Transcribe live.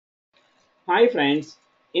Hi friends,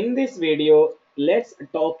 in this video, let's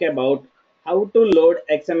talk about how to load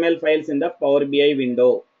XML files in the Power BI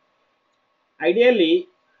window. Ideally,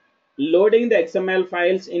 loading the XML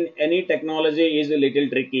files in any technology is a little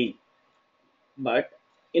tricky, but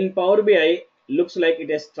in Power BI, looks like it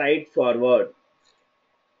is straightforward.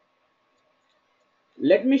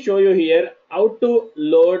 Let me show you here how to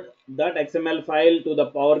load that XML file to the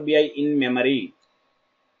Power BI in memory.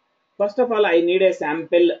 First of all, I need a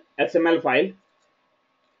sample XML file.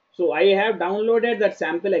 So I have downloaded that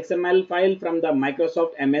sample XML file from the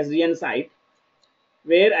Microsoft MSDN site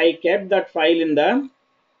where I kept that file in the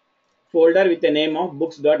folder with the name of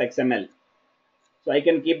books.xml. So I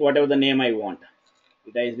can keep whatever the name I want.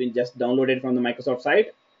 It has been just downloaded from the Microsoft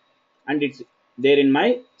site and it's there in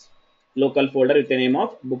my local folder with the name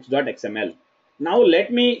of books.xml. Now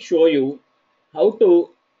let me show you how to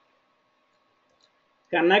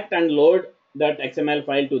connect and load that XML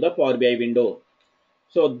file to the Power BI window.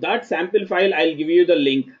 So that sample file, I'll give you the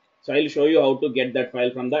link. So I'll show you how to get that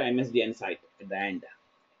file from the MSDN site at the end.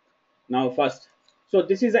 Now first, so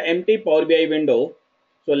this is an empty Power BI window.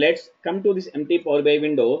 So let's come to this empty Power BI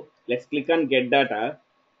window. Let's click on get data.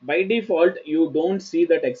 By default, you don't see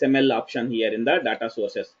that XML option here in the data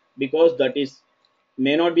sources because that is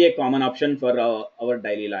may not be a common option for our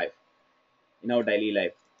daily life. In our daily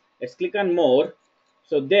life, let's click on more.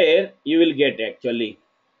 So there you will get actually.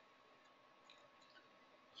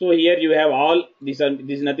 So here you have all these are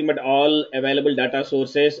this is nothing but all available data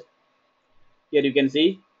sources. Here you can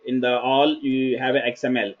see in the all you have a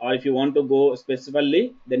XML, or if you want to go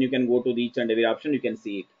specifically, then you can go to each and every option. You can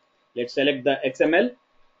see it. Let's select the XML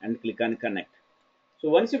and click on connect. So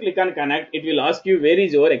once you click on connect, it will ask you where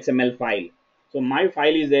is your XML file. So my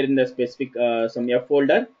file is there in the specific some F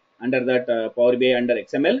folder under that Power BI under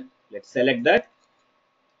XML. Let's select that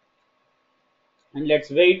and let's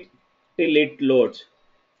wait till it loads.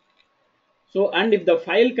 So, and if the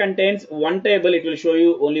file contains one table, it will show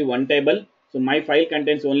you only one table. So my file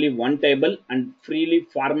contains only one table and freely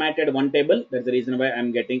formatted one table. That's the reason why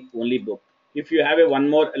I'm getting only book. If you have a one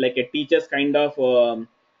more like a teacher's kind of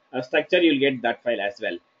a structure, you'll get that file as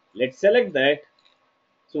well. Let's select that.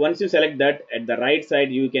 So once you select that, at the right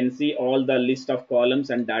side, you can see all the list of columns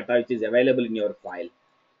and data which is available in your file.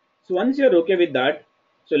 So once you're okay with that,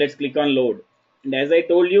 so let's click on load. And as I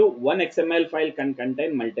told you, one XML file can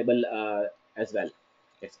contain multiple as well.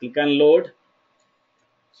 Let's click on load.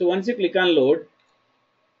 So once you click on load,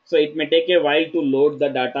 so it may take a while to load the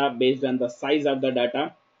data based on the size of the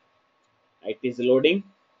data. It is loading.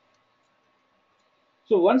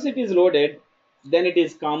 So once it is loaded, then it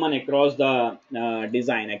is common across the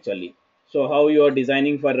design actually. So how you are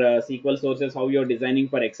designing for SQL sources, how you are designing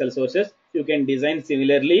for Excel sources, you can design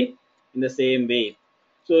similarly in the same way.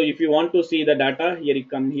 So if you want to see the data, here you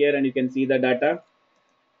come here and you can see the data.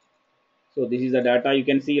 So this is the data you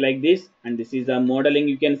can see like this, and this is the modeling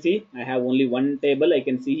you can see. I have only one table I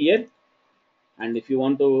can see here. And if you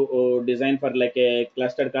want to design for like a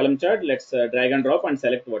clustered column chart, let's drag and drop and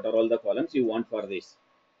select what are all the columns you want for this.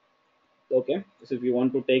 Okay, so if you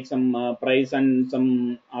want to take some price and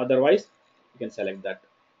some otherwise, you can select that.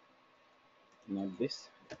 Not this,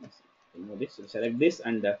 this. So select this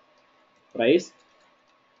and price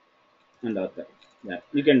and other. Yeah,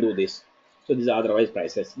 you can do this. So these are otherwise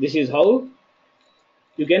prices. This is how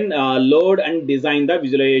you can load and design the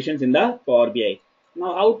visualizations in the Power BI.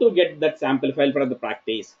 Now, how to get that sample file for the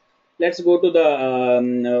practice? Let's go to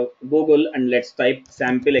the Google and let's type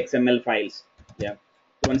sample XML files. Yeah.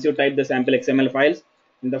 Once you type the sample XML files,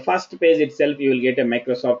 in the first page itself, you will get a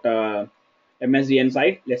Microsoft MSDN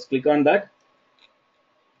site. Let's click on that.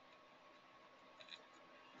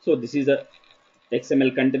 So this is a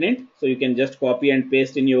XML content. So you can just copy and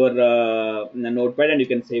paste in your notepad and you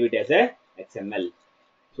can save it as a XML.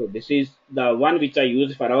 So this is the one which I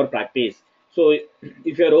use for our practice. So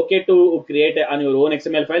if you're okay to create on your own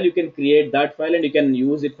XML file, you can create that file and you can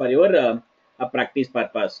use it for your practice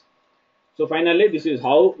purpose. So finally, this is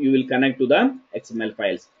how you will connect to the XML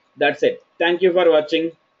files. That's it. Thank you for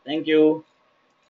watching. Thank you.